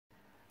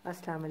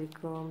Assalamu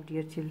alaikum,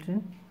 dear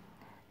children.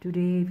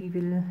 Today we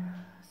will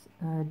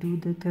do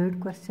the third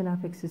question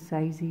of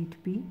exercise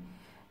 8b,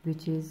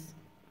 which is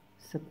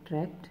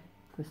subtract.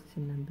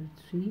 Question number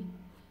 3.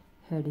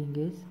 Heading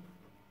is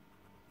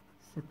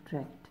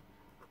subtract.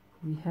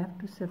 We have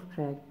to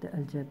subtract the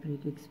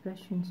algebraic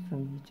expressions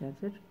from each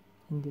other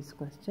in this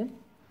question.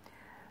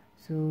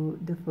 So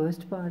the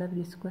first part of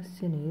this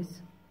question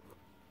is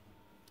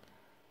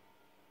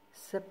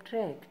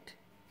subtract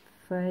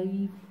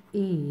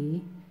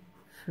 5a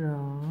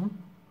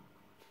from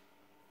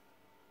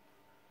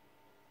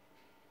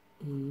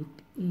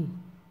 8a.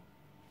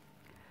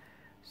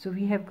 So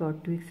we have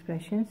got two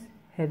expressions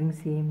having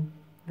same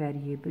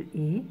variable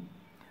a.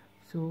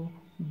 So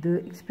the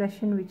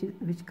expression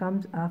which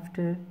comes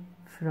after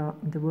from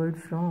the word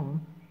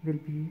from will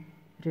be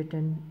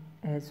written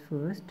as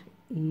first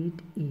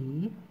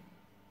 8a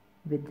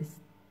with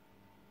this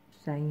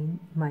sign,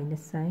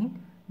 minus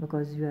sign,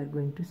 because you are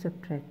going to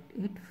subtract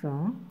it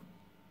from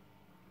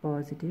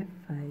positive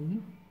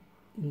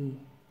 5a.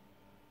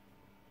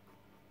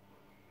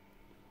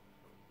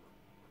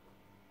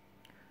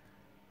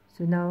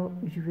 So now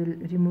you will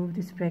remove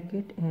this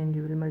bracket and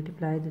you will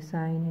multiply the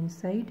sign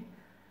inside.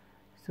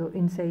 So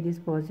inside is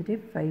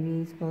positive,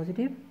 5a is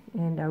positive,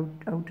 and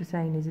outer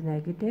sign is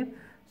negative.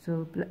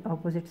 So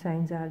opposite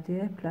signs are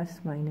there, plus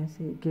minus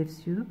a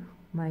gives you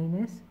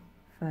minus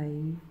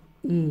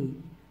 5a.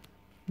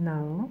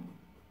 Now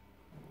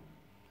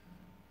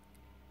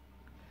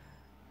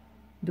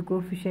the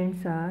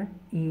coefficients are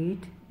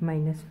 8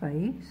 minus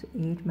 5. So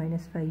 8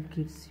 minus 5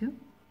 gives you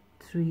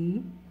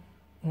 3,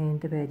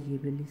 and the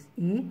variable is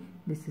a.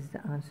 This is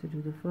the answer to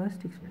the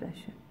first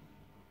expression.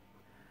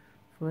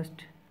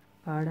 First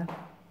part of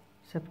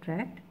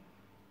subtract.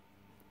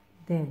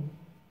 Then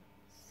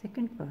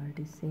second part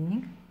is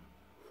saying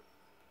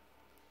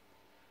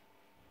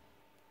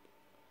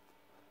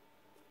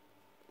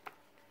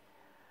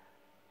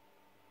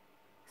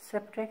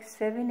subtract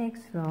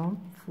 7x from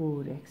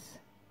 4x.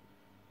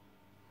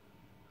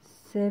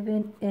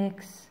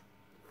 7x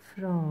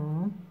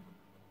from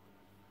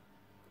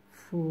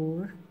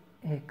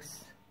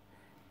 4x.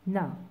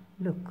 Now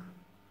look,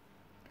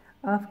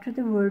 after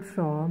the word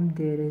from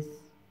there is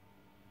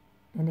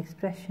an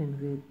expression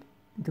with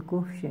the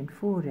coefficient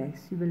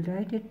 4x. You will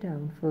write it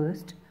down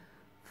first,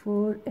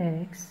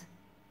 4x,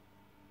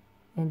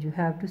 and you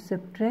have to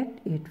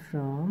subtract it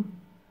from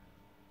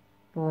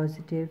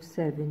positive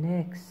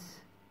 7x.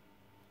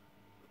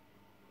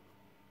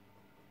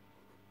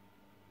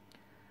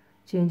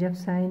 Change of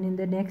sign in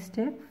the next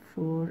step.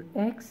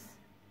 4x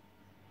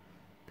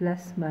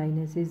plus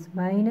minus is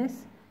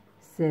minus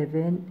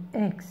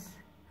 7x.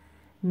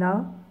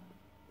 Now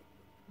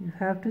you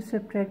have to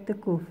subtract the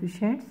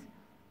coefficients,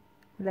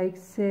 like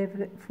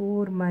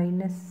 4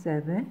 minus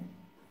 7x.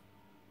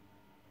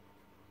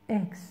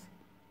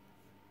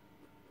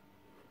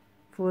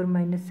 4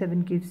 minus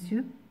 7 gives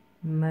you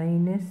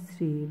minus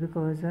 3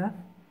 because of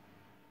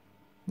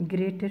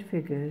greater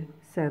figure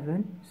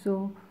 7.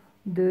 So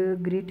the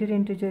greater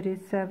integer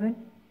is 7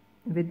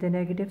 with the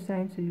negative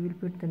sign, so you will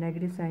put the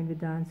negative sign with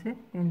the answer,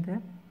 and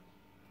the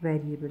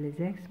variable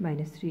is x.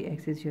 Minus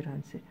 3x is your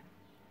answer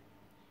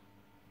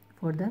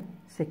for the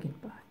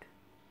second part.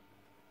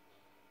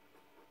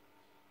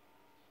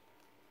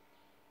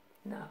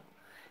 Now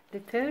the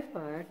third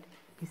part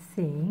is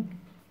saying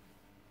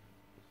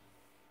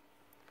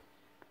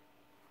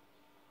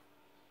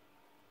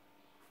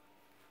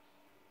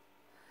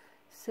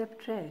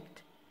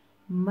subtract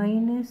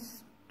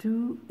minus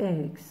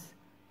 2x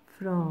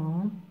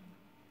from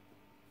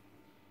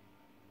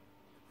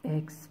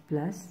x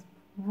plus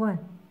 1.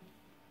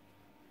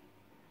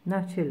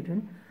 Now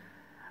children,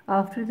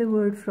 after the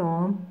word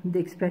from, the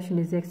expression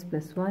is x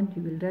plus 1.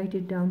 You will write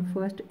it down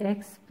first,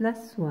 x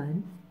plus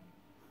 1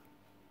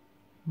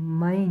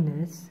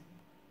 minus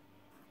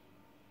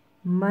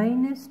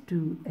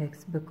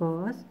 2x,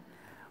 because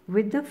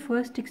with the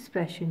first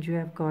expression you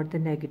have got the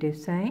negative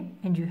sign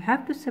and you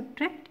have to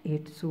subtract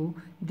it. So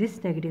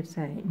this negative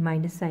sign,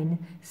 minus sign,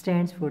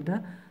 stands for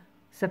the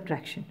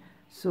subtraction.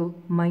 So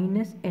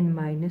minus and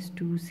minus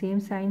 2 same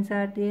signs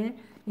are there.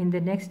 In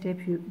the next step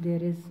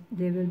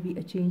there will be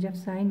a change of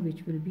sign,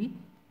 which will be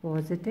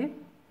positive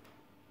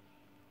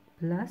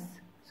plus.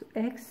 So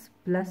x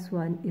plus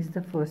 1 is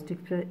the first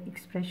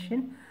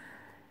expression.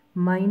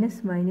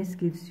 Minus minus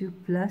gives you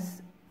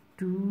plus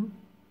 2x.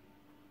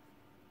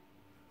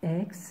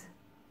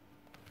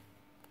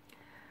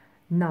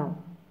 Now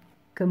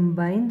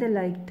combine the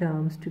like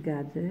terms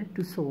together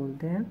to solve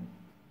them.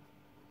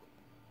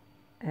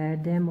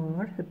 Add them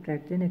or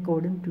subtract them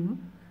according to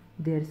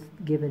their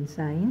given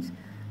signs.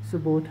 So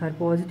both are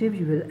positive,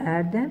 you will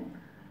add them.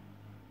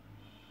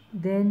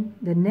 Then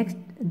the next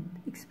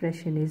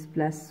expression is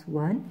plus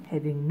 1,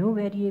 having no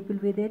variable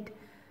with it.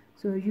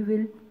 So you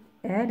will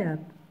add up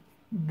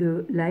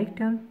the like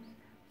terms.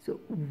 So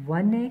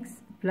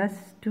 1x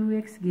plus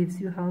 2x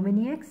gives you how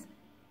many x?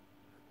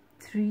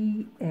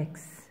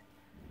 3x.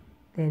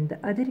 Then the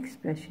other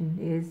expression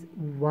is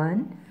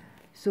 1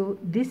 So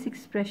this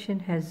expression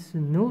has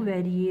no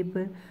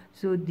variable,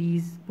 so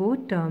these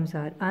both terms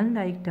are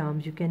unlike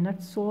terms, you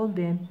cannot solve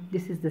them.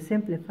 This is the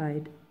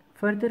simplified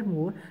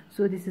furthermore,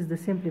 so this is the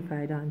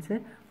simplified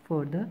answer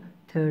for the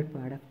third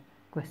part of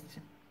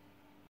question.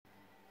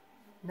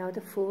 Now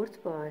the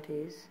fourth part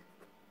is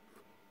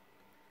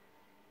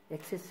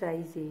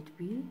exercise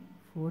 8b,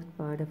 fourth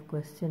part of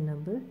question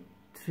number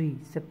 3.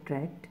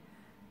 Subtract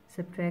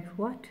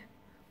what?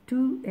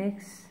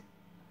 2x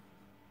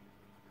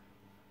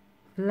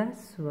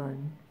plus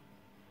 1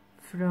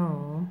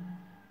 from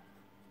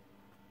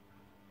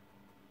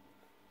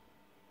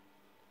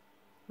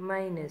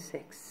minus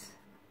x.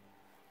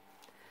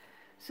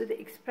 So the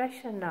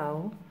expression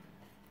now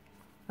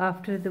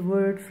after the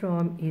word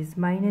from is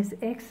minus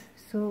x,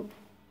 so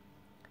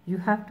you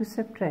have to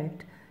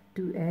subtract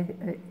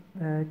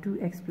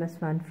 2x plus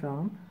 1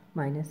 from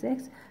minus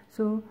x.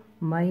 So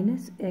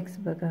minus x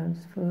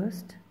becomes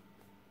first,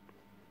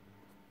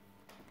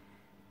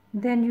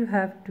 then you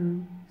have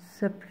to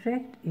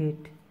subtract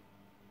it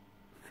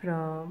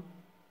from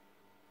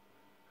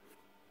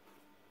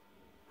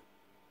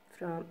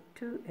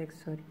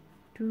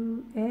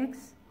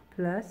 2x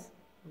plus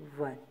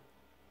 1.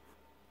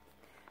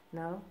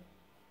 Now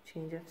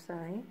change of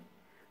sign,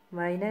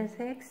 minus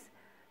x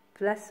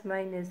plus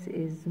minus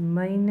is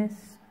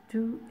minus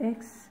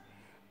 2x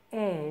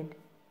and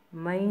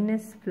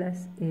minus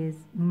plus is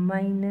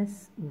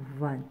minus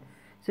 1.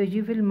 So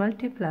you will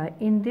multiply,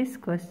 in this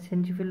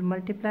question you will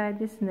multiply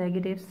this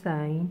negative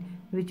sign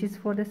which is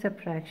for the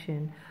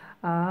subtraction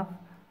of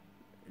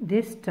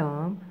this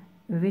term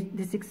with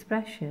this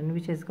expression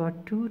which has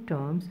got two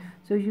terms.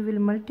 So you will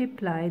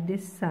multiply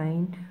this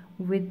sign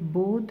with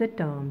both the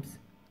terms.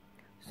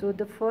 So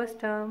the first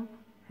term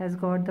has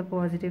got the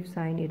positive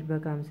sign, it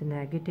becomes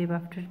negative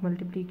after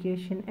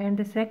multiplication, and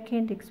the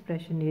second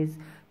expression is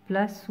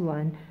plus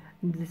 1.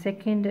 The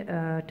second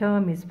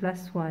term is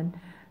plus 1,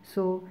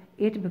 so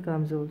it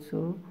becomes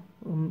also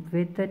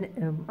with the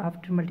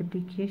after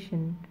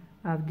multiplication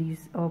of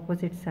these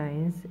opposite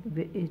signs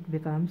it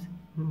becomes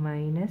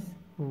minus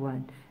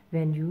 1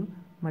 when you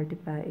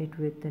multiply it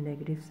with the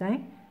negative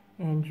sign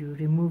and you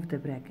remove the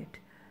bracket.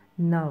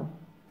 Now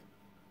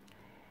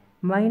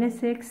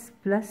minus x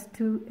plus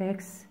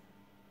 2x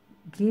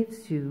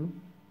gives you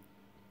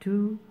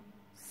two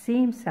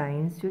same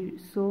signs.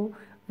 So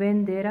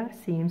when there are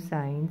same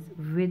signs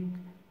with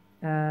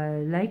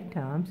like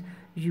terms,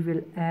 you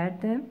will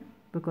add them,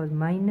 because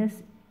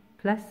minus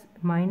plus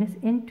minus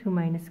into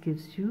minus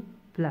gives you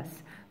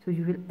plus. So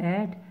you will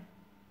add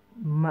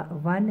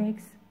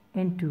 1x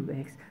and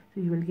 2x.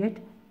 So you will get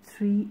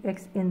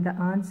 3x in the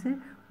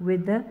answer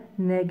with the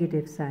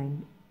negative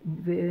sign.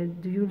 You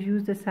will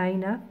use the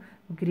sign of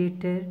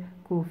greater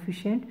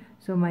coefficient.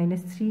 So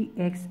minus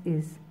 3x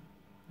is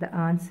the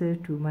answer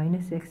to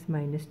minus x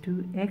minus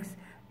 2x.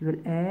 You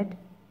will add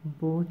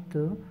both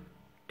the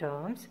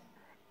terms,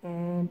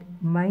 and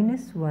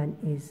minus 1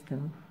 is the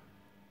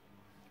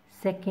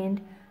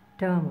second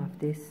term of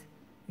this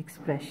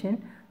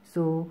expression.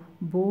 So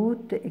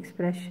both the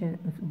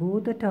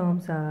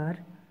terms are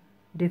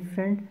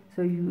different,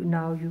 so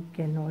now you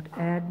cannot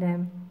add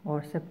them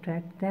or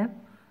subtract them.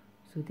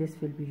 So this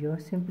will be your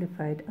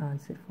simplified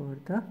answer for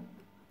the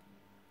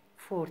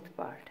fourth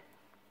part.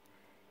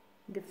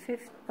 The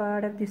fifth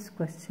part of this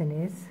question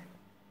is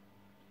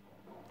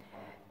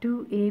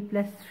 2a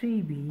plus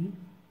 3b.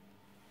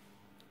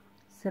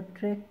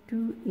 Subtract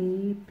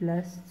 2a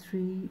plus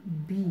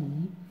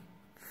 3b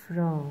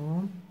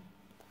from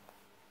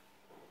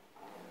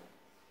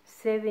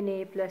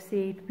 7a plus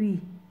 8b.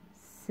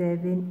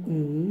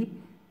 7a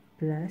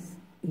plus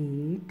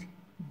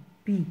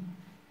 8b.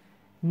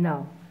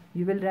 Now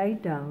you will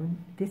write down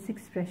this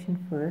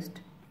expression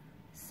first,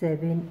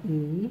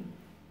 7a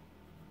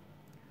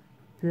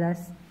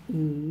plus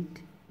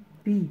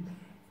 8b.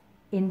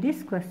 In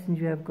this question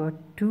you have got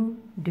two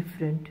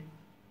different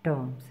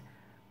terms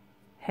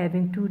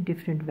having two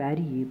different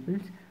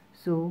variables.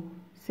 So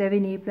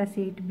 7a plus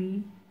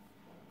 8b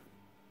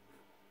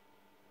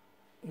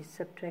is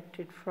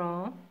subtracted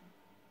from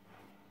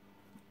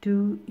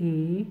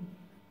 2a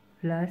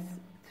plus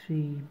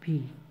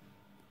 3b.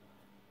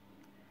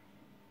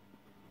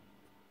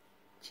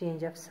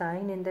 Change of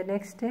sign in the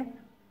next step.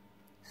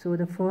 So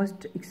the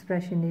first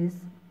expression is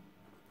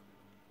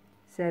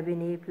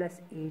 7a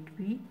plus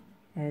 8b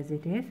as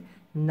it is.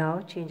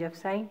 Now change of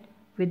sign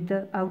with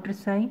the outer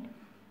sign,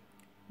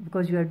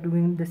 because you are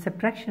doing the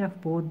subtraction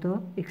of both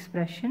the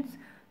expressions.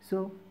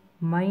 So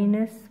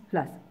minus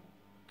plus,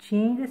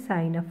 change the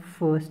sign of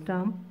first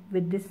term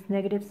with this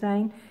negative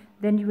sign,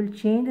 then you will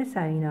change the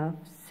sign of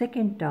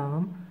second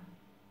term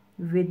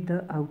with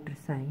the outer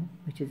sign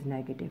which is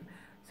negative.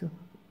 So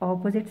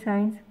opposite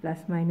signs, plus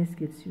minus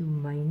gives you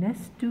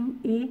minus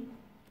 2a.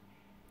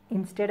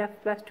 Instead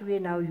of plus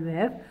 2a now you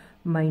have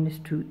minus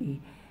 2a.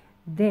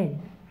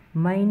 Then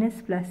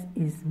minus plus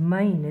is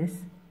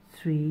minus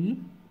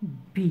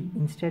 3b.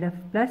 Instead of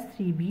plus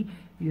 3b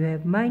you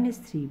have minus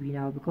 3b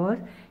now, because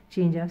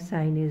change of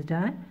sign is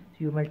done. So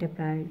you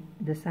multiply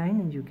the sign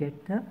and you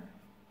get the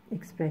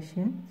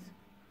expressions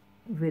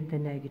with the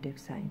negative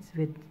signs.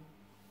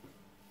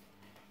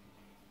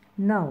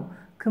 Now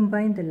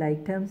combine the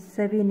like terms,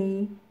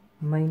 7a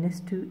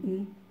minus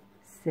 2a,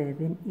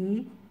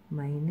 7a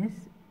minus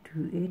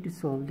 2a to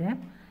solve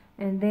them,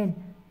 and then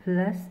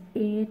plus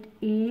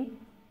 8a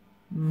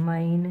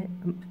minus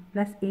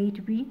plus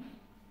 8b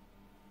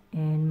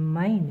and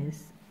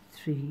minus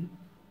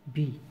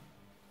 3b.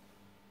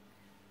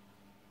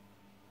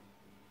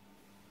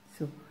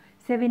 So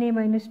 7a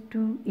minus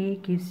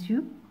 2a gives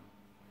you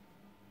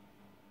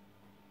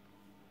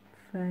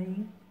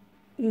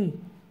 5a.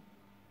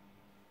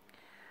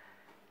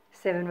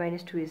 7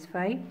 minus 2 is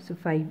 5, so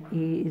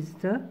 5a is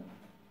the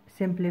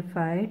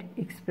simplified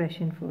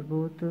expression for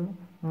both the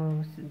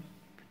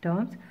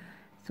terms.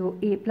 So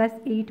a plus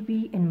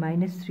 8b and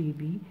minus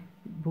 3b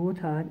both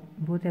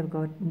have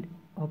got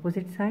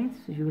opposite signs,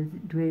 so you will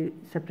do a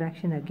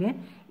subtraction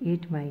again.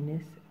 8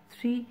 minus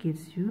 3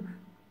 gives you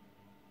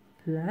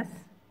plus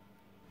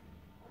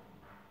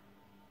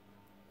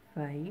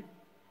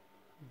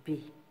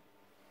 5b.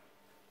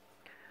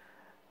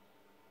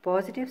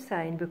 Positive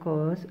sign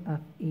because of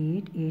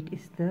 8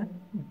 is the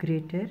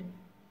greater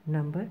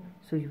number,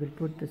 so you will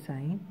put the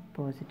sign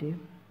positive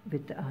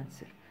with the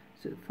answer.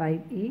 So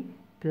 5a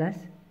plus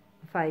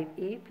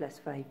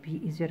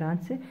 5b is your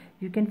answer.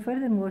 You can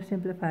furthermore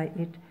simplify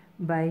it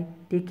by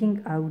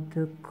taking out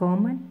the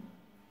common.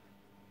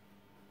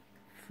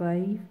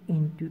 5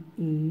 into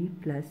a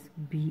plus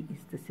b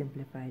is the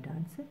simplified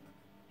answer.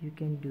 You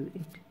can do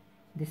it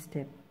this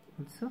step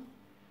also.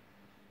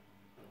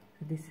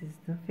 So this is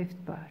the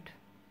fifth part.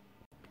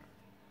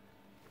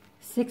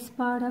 Sixth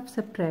part of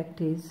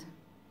subtract is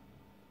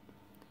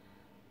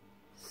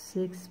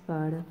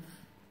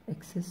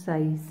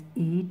exercise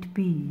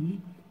 8b,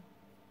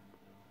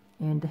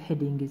 and the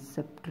heading is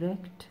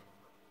subtract.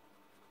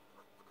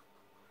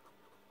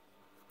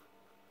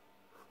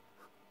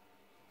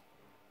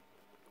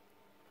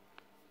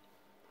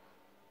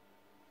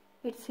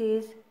 It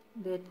says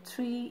that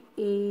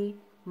 3a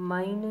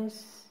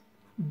minus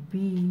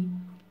b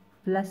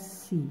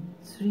plus c,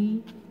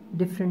 3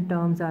 different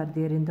terms are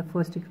there in the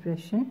first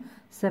expression.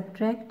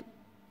 Subtract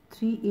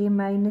 3a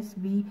minus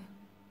b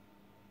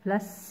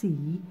plus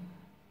c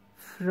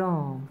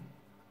from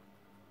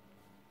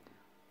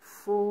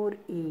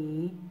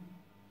 4a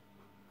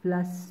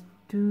plus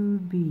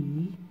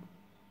 2b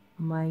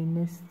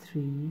minus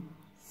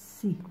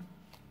 3c.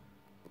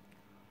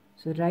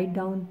 So write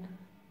down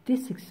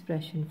this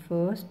expression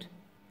first.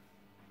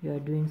 You are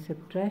doing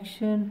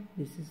subtraction.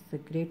 This is the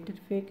greater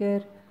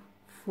figure,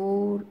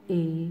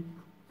 4a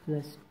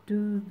plus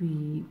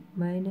 2b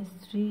minus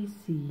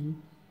 3c.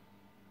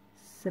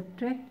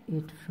 Subtract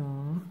it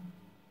from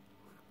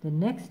the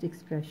next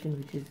expression,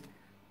 which is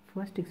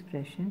first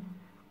expression,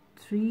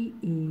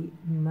 3a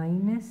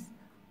minus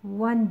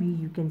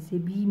 1b. You can say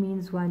b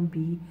means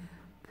 1b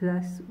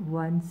plus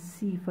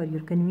 1c for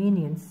your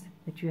convenience,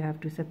 that you have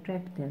to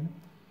subtract them.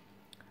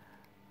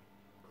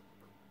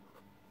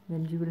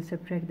 When you will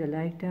subtract the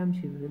like terms,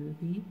 you will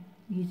be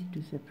easy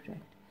to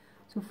subtract.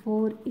 So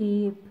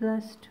 4a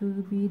plus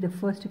 2b, the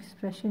first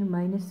expression,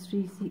 minus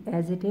 3c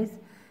as it is.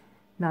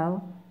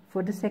 Now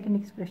for the second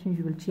expression,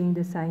 you will change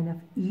the sign of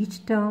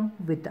each term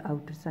with the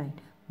outer sign.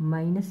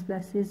 Minus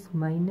plus is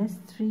minus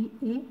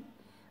 3a,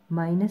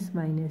 minus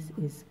minus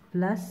is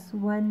plus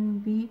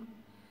 1b.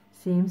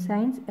 Same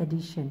signs,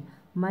 addition.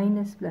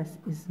 Minus plus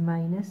is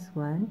minus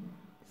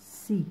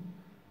 1c.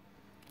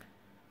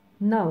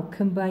 Now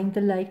combine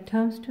the like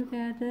terms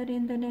together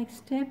in the next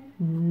step.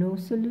 No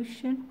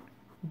solution,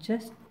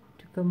 just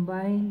to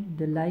combine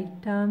the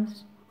like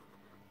terms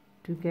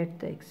to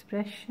get the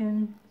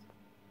expression,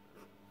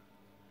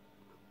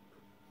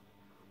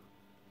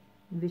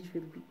 which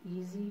will be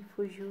easy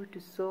for you to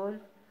solve.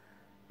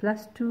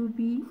 Plus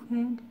 2b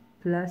and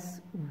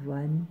plus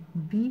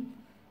 1b,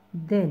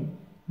 then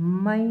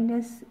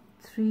minus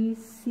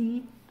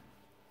 3c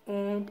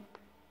and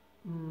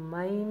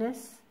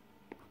minus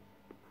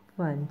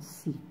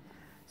 1c.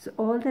 So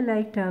all the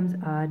like terms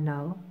are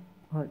now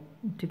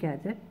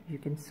together. You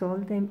can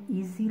solve them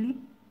easily.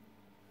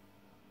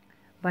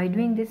 By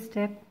doing this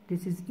step,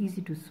 this is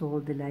easy to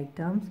solve the like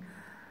terms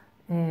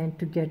and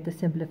to get the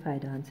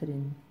simplified answer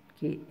in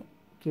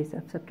case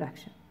of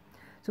subtraction.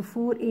 So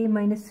 4a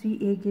minus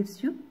 3a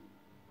gives you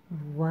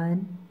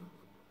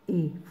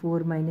 1a. 4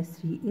 minus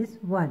 3 is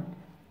 1.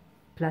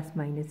 Plus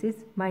minus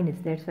is minus.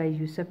 That's why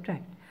you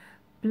subtract.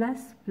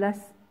 Plus plus,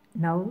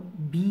 now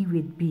b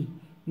with b.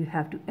 You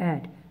have to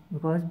add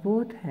because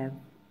both have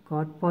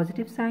got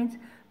positive signs.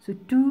 So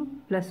 2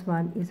 plus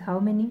 1 is how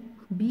many?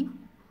 b?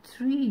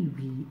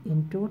 3b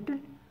in total.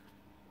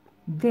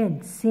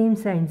 Then same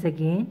signs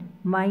again.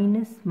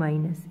 Minus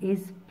minus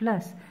is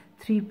plus.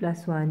 3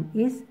 plus 1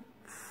 is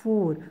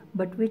 4.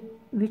 But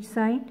which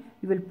sign?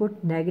 You will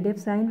put negative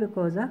sign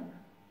because of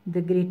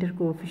the greater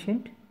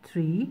coefficient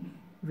 3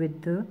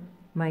 with the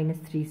minus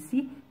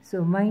 3c.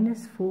 So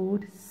minus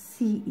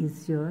 4c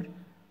is your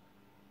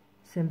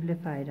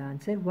simplified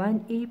answer.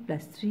 1a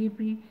plus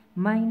 3b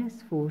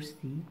minus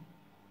 4c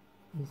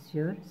is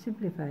your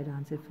simplified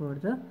answer for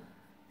the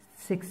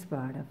sixth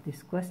part of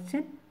this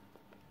question.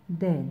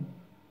 Then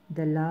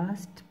the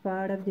last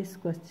part of this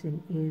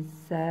question is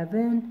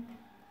 7,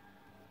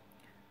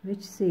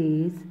 which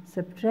says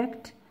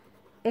subtract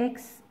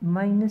x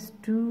minus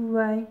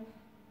 2y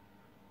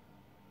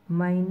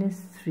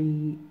minus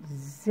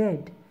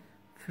 3z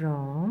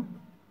from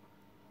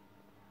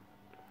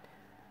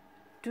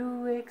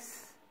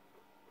 2x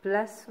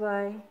plus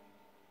y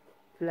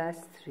plus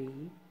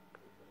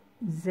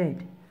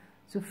 3z.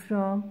 So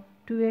from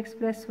 2x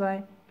plus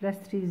y plus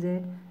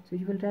 3z, so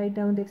you will write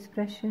down the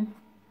expression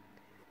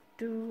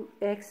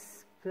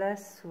 2x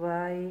plus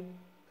y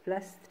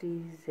plus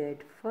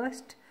 3z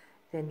first,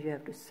 then you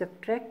have to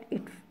subtract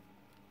it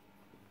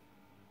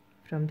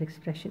from the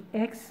expression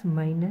x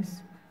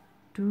minus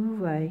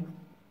 2y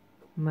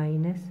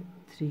minus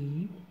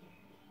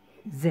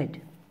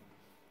 3z.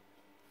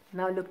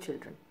 Now look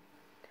children,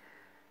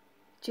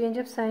 change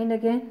of sign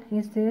again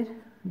is there.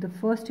 The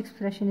first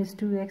expression is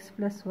 2x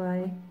plus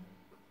y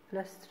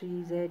plus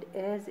 3z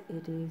as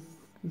it is.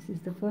 This is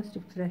the first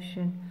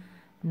expression.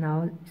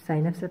 Now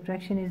sign of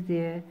subtraction is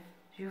there.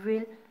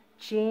 You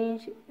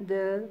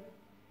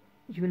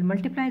will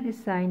multiply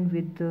this sign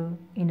with the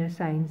inner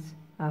signs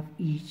of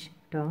each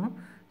term.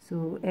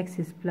 So x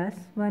is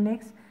plus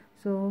 1x,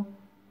 so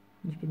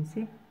you can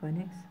say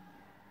 1x.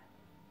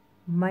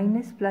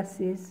 Minus plus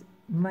is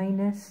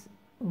minus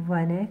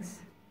 1x.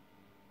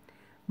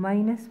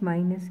 Minus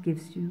minus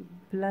gives you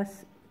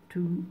plus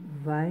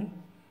 2y.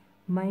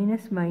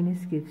 Minus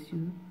minus gives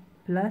you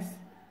plus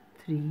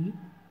 3z.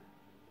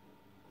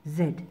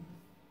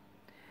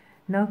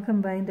 Now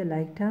combine the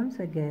like terms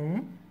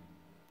again.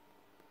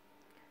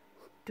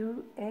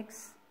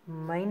 2x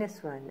minus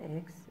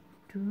 1x,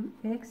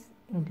 2x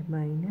and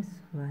minus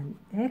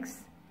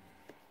 1x,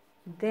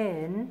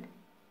 then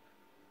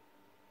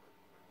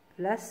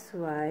plus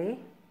y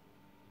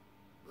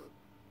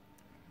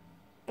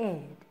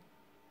and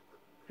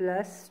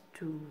plus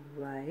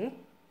 2y.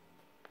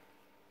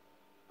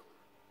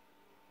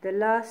 The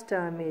last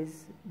term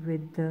is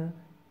with the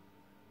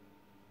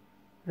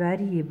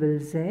variable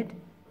z,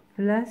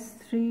 plus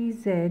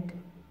 3z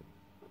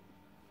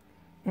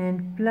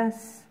and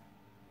plus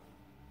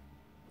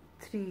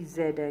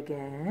 3z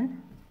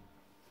again.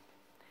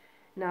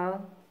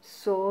 Now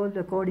solve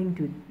according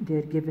to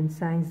their given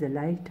signs the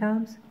like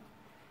terms.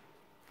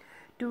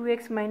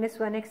 2x minus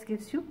 1x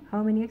gives you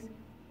how many x?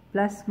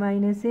 Plus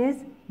minus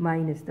is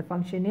minus. The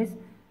function is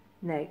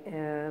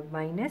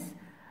minus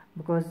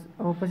because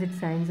opposite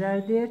signs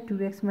are there.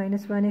 2x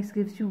minus 1x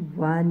gives you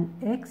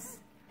 1x.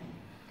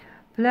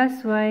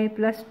 Plus y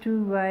plus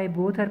 2y,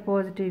 both are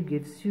positive,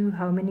 gives you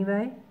how many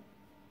y?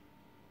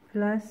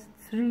 Plus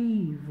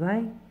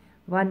 3y.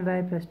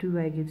 1y plus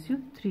 2y gives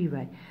you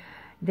 3y.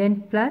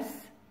 Then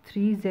plus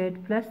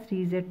 3z plus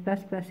 3z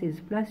plus plus is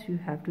plus. You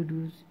have to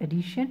do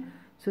addition.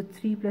 So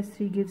 3 plus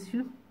 3 gives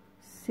you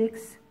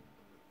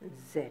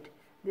 6z.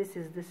 This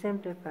is the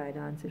simplified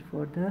answer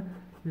for the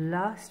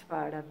last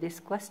part of this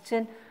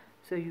question.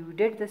 So you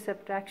did the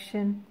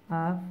subtraction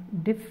of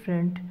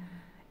different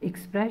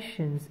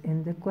expressions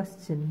in the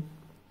question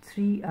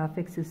 3 of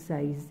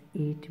exercise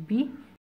 8b.